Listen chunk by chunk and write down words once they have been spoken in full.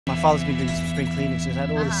My father's been doing some spring cleaning, so he's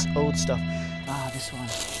had all this old stuff. Ah, this one.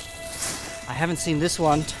 I haven't seen this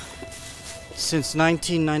one since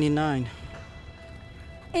 1999.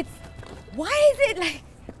 Why is it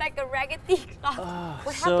like a raggedy car?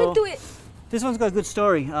 What happened to it? This one's got a good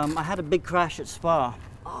story. I had a big crash at Spa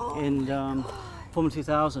in Formula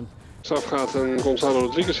 2000. Eraf gaat en Gonzalo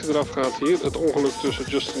Rodriguez die eraf gaat hier. Het ongeluk tussen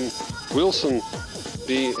Justin Wilson,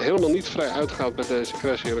 die helemaal niet vrij uitgaat met deze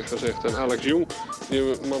crash eerlijk gezegd. En Alex Jung, die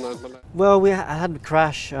man uit Maleisië. Well, I had a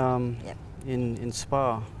crash in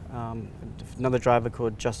Spa. Another driver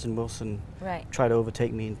called Justin Wilson tried to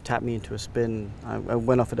overtake me and tap me into a spin. I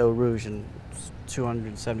went off at Eau Rouge and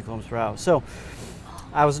 270 kilometers per hour. So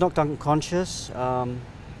I was knocked unconscious.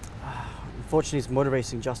 Unfortunately, it's motor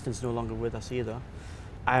racing. Justin's no longer with us either.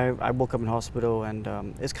 I woke up in hospital, and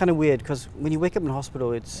it's kind of weird because when you wake up in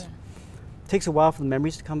hospital, it takes a while for the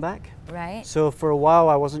memories to come back. Right. So for a while,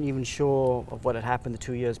 I wasn't even sure of what had happened the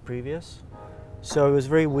 2 years previous. So it was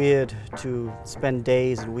very weird to spend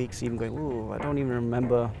days and weeks even going, ooh, I don't even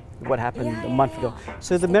remember what happened a month ago.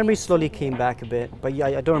 So the memory slowly came back a bit, but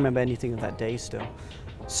yeah, I don't remember anything of that day still.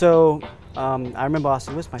 So I remember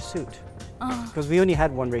asking, where's my suit? Because we only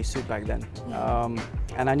had one race suit back then.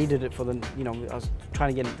 And I needed it for the, I was trying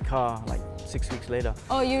to get in the car like 6 weeks later.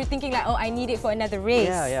 Oh, you were thinking like, oh, I need it for another race.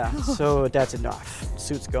 Yeah. So Dad said, no,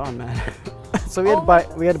 suit's gone, man. So we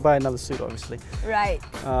had to buy another suit, obviously. Right.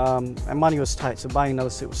 And money was tight, so buying another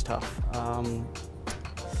suit was tough.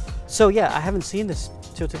 So yeah, I haven't seen this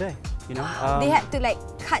till today. They had to like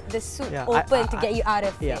cut the suit open to get you out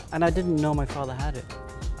of it. Yeah, and I didn't know my father had it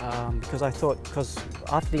because I thought,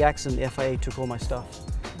 after the accident, the FIA took all my stuff,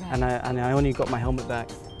 and I only got my helmet back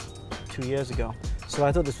 2 years ago. So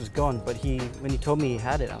I thought this was gone, but when he told me he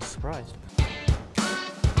had it, I was surprised.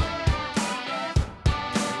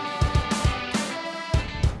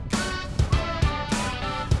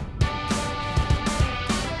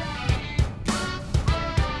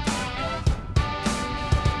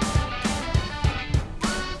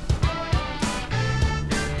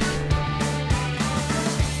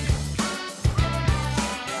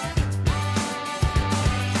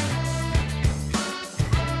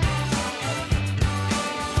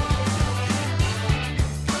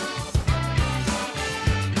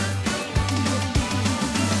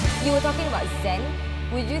 You were talking about Zen.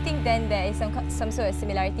 Would you think then there is some sort of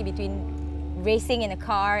similarity between racing in a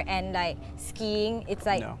car and like skiing? It's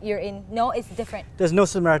like no, it's different. There's no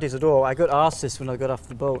similarities at all. I got asked this when I got off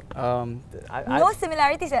the boat. No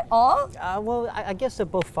similarities at all? Well, I guess they're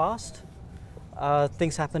both fast.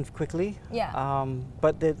 Things happen quickly. Yeah.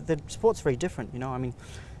 But the sport's very different, I mean,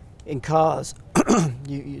 in cars,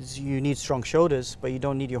 you need strong shoulders, but you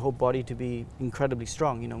don't need your whole body to be incredibly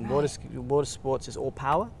strong. Water sports is all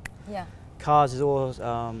power. Yeah. Cars is all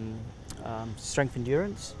strength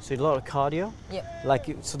endurance, so a lot of cardio.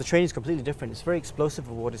 Yep. So the training is completely different. It's very explosive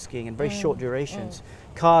for water skiing and very short durations.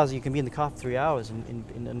 Cars, you can be in the car for 3 hours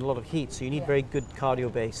in a lot of heat, so you need very good cardio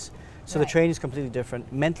base. So the training is completely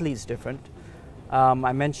different. Mentally, it's different.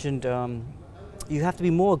 I mentioned you have to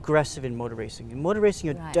be more aggressive in motor racing. In motor racing,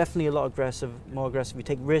 you're definitely a lot more aggressive. You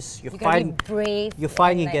take risks. You're fighting. Brave. You're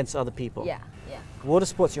fighting against other people. Yeah. Water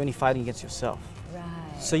sports, you're only fighting against yourself. Right.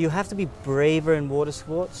 So you have to be braver in water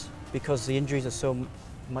sports because the injuries are so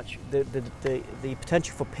much. The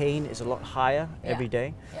potential for pain is a lot higher every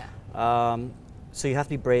day. Yeah. So you have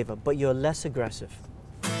to be braver, but you're less aggressive.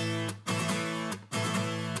 So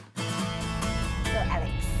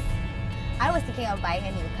Alex, I was thinking of buying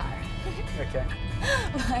a new car. Okay.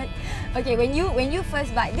 But okay, when you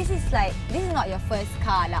first buy, this is not your first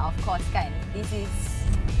car lah, of course, kan? This is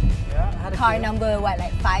car number what,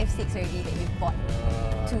 like 5, 6 already that you've bought?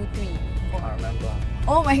 2, 3, 4. I remember.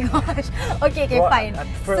 Oh my gosh. Okay, fine. I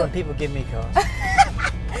prefer when people give me cars.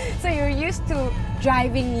 So you're used to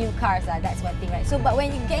driving new cars, that's one thing, right? So, but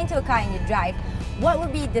when you get into a car and you drive, what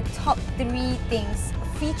would be the top 3 things,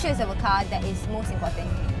 features of a car that is most important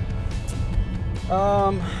to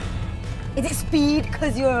you? Is it speed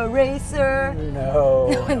because you're a racer? No.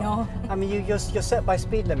 No. I mean, you're set by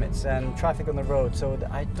speed limits and traffic on the road, so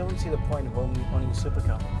I don't see the point of owning a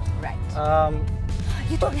supercar. Right.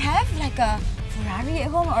 You don't have like a Ferrari at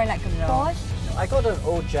home or like a Porsche? No, I got an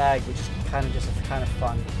old Jag, which is kind of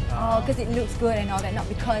fun. Because it looks good and all that, not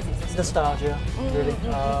because it's a nostalgia, really.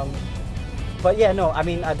 But yeah, no, I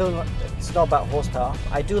mean, it's not about horsepower.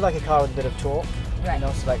 I do like a car with a bit of torque. Right.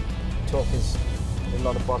 So like torque is a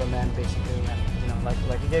lot of bottom end basically, and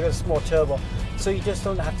like you gave it a small turbo, so you just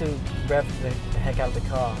don't have to rev the heck out of the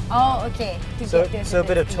car. Oh, okay. So a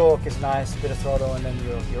bit of torque is nice, a bit of throttle, and then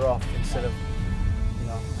you're off instead of,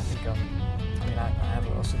 I think I have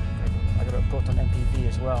also I got a Proton MPV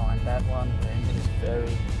as well, and that one, the engine is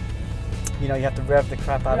very, you know, you have to rev the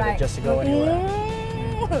crap out of it just to go anywhere.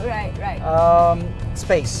 Right.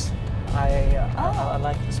 Space. I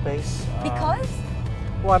like the space. Because?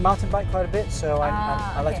 Well, I mountain bike quite a bit, so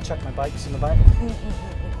I like to chuck my bikes in the bike.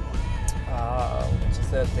 What's the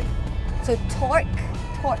third thing? So torque.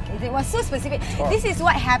 It was so specific. Torque. This is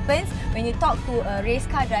what happens when you talk to a race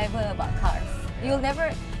car driver about cars. You'll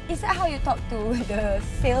never. Is that how you talk to the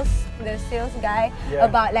sales guy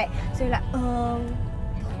about like? So you're like,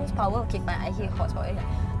 horsepower. Okay, fine. I hear horsepower. Like,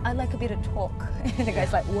 I like a bit of torque. And the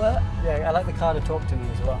guy's like, what? Yeah, I like the car to talk to me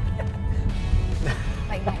as well.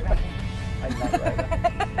 Like that, right? Like that,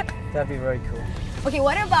 right? That'd be very cool. Okay,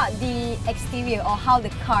 what about the exterior or how the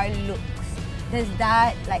car looks? Does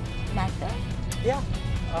that like matter? Yeah.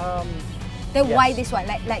 Then why this one?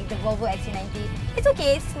 Like the Volvo XC90? It's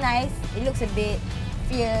okay. It's nice. It looks a bit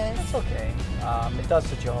fierce. It's okay. It does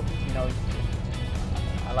the job. You know,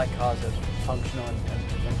 I like cars that are functional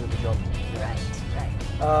and do the job. Right.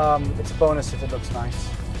 It's a bonus if it looks nice.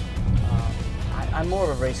 I'm more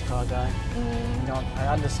of a race car guy. You know, I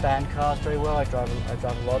understand cars very well. I drive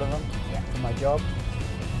a lot of them for my job.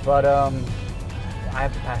 But I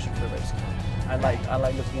have the passion for a race car. I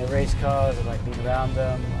like looking at race cars. I like being around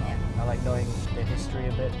them. I like knowing their history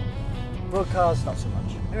a bit. Road cars, not so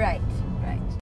much. Right.